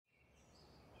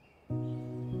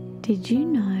Did you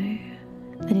know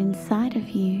that inside of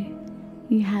you,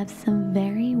 you have some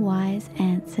very wise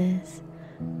answers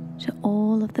to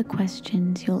all of the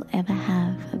questions you'll ever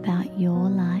have about your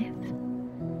life?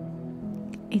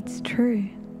 It's true.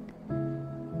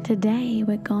 Today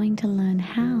we're going to learn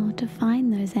how to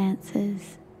find those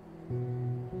answers.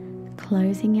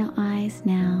 Closing your eyes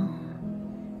now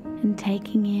and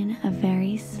taking in a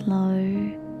very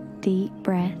slow, deep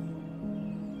breath.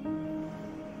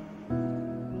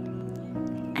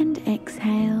 And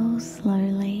exhale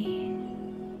slowly.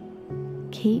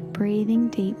 Keep breathing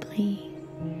deeply,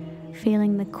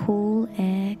 feeling the cool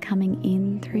air coming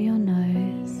in through your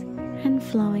nose and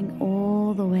flowing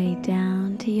all the way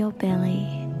down to your belly.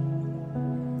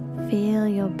 Feel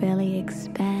your belly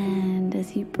expand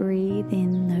as you breathe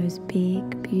in those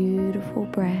big, beautiful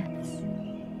breaths.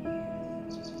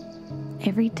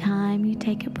 Every time you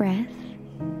take a breath,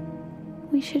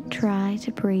 we should try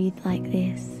to breathe like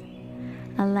this,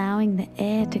 allowing the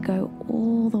air to go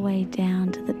all the way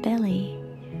down to the belly,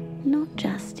 not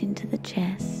just into the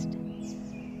chest.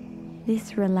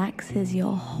 This relaxes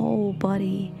your whole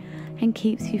body and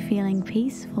keeps you feeling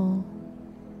peaceful.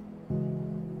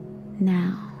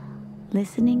 Now,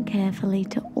 listening carefully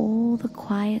to all the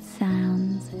quiet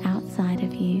sounds outside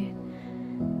of you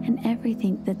and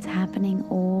everything that's happening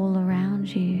all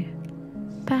around you.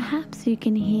 Perhaps you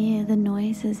can hear the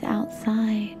noises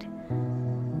outside,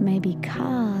 maybe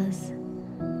cars,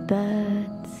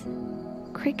 birds,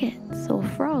 crickets or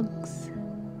frogs.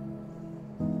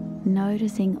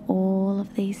 Noticing all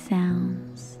of these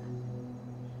sounds.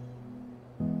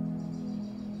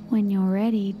 When you're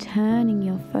ready, turning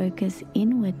your focus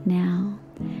inward now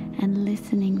and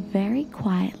listening very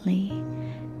quietly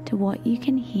to what you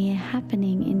can hear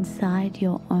happening inside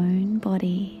your own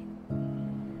body.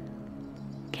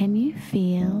 Can you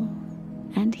feel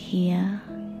and hear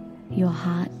your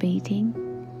heart beating?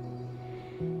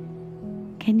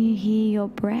 Can you hear your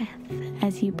breath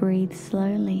as you breathe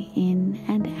slowly in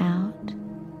and out?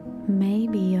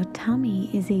 Maybe your tummy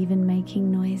is even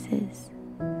making noises.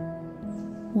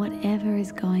 Whatever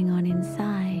is going on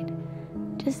inside,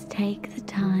 just take the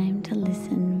time to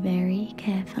listen very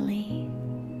carefully.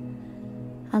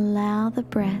 Allow the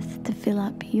breath to fill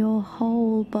up your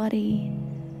whole body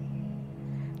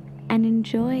and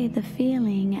enjoy the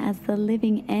feeling as the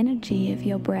living energy of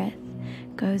your breath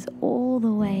goes all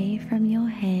the way from your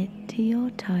head to your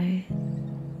toes.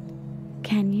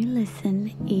 Can you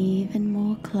listen even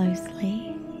more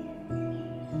closely?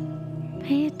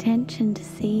 Pay attention to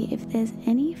see if there's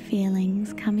any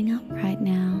feelings coming up right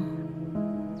now.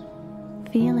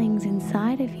 Feelings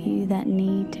inside of you that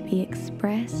need to be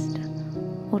expressed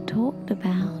or talked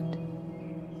about.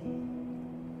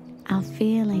 Our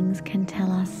feelings can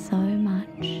tell us so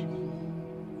much.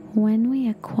 When we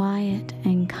are quiet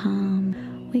and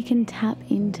calm, we can tap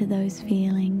into those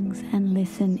feelings and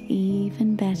listen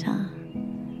even better.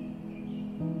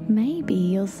 Maybe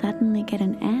you'll suddenly get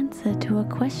an answer to a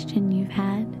question you've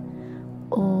had,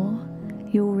 or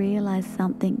you'll realize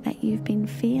something that you've been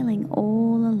feeling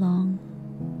all along.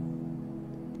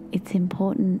 It's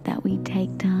important that we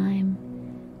take time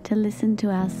to listen to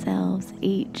ourselves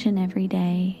each and every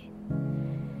day.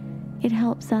 It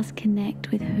helps us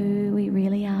connect with who we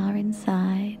really are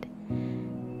inside,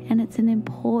 and it's an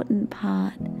important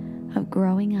part of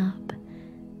growing up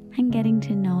and getting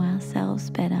to know ourselves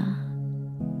better.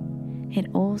 It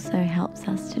also helps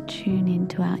us to tune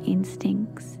into our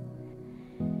instincts.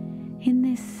 In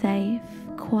this safe,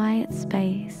 quiet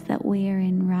space that we are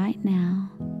in right now,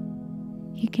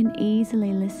 you can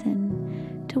easily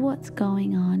listen to what's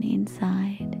going on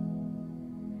inside.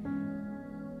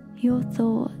 Your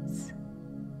thoughts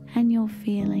and your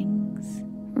feelings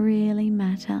really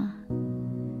matter.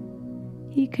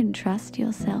 You can trust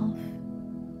yourself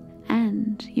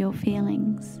and your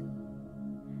feelings.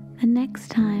 The next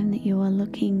time that you are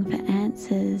looking for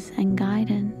answers and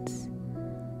guidance,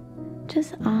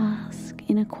 just ask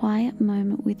in a quiet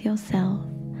moment with yourself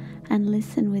and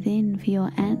listen within for your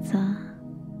answer.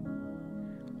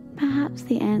 Perhaps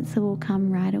the answer will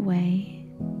come right away,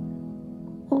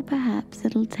 or perhaps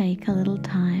it'll take a little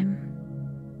time.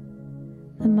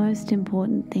 The most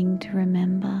important thing to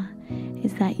remember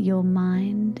is that your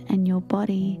mind and your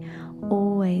body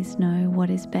always know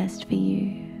what is best for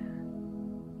you.